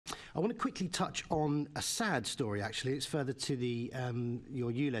I want to quickly touch on a sad story, actually. It's further to the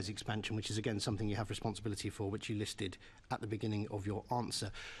your ULEZ expansion, which is, again, something you have responsibility for, which you listed at the beginning of your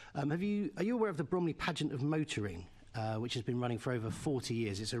answer. Are you aware of the Bromley Pageant of Motoring? Which has been running for over 40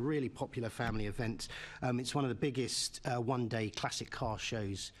 years. It's a really popular family event. It's one of the biggest one-day classic car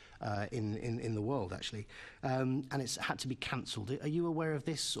shows in the world, actually. And it's had to be cancelled. Are you aware of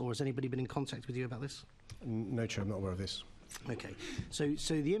this, or has anybody been in contact with you about this? No, Chair, I'm not aware of this. Okay, so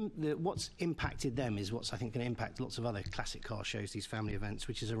what's impacted them is what's, I think, going to impact lots of other classic car shows, these family events,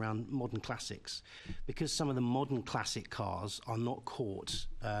 which is around modern classics. Because some of the modern classic cars are not caught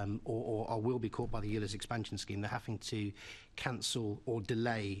or will be caught by the ULEZ expansion scheme, they're having to cancel or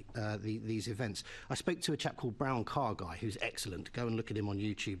delay these events. I spoke to a chap called Brown Car Guy, who's excellent. Go and look at him on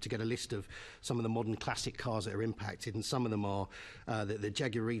YouTube to get a list of some of the modern classic cars that are impacted, and some of them are the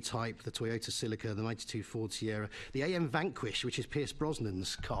Jaguar E-Type, the Toyota Celica, the 92 Ford Sierra, the AM Vanquish, which is Pierce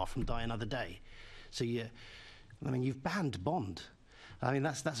Brosnan's car from Die Another Day. So you've banned Bond. I mean,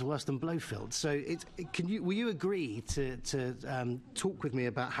 that's worse than Blofeld. So will you agree to talk with me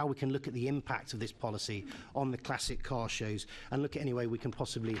about how we can look at the impact of this policy on the classic car shows and look at any way we can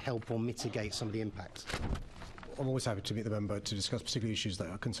possibly help or mitigate some of the impacts? I'm always happy to meet the member to discuss particular issues that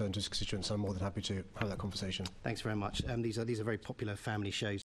are concerned to his constituents. I'm more than happy to have that conversation. Thanks very much. These are very popular family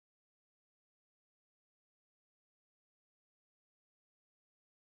shows.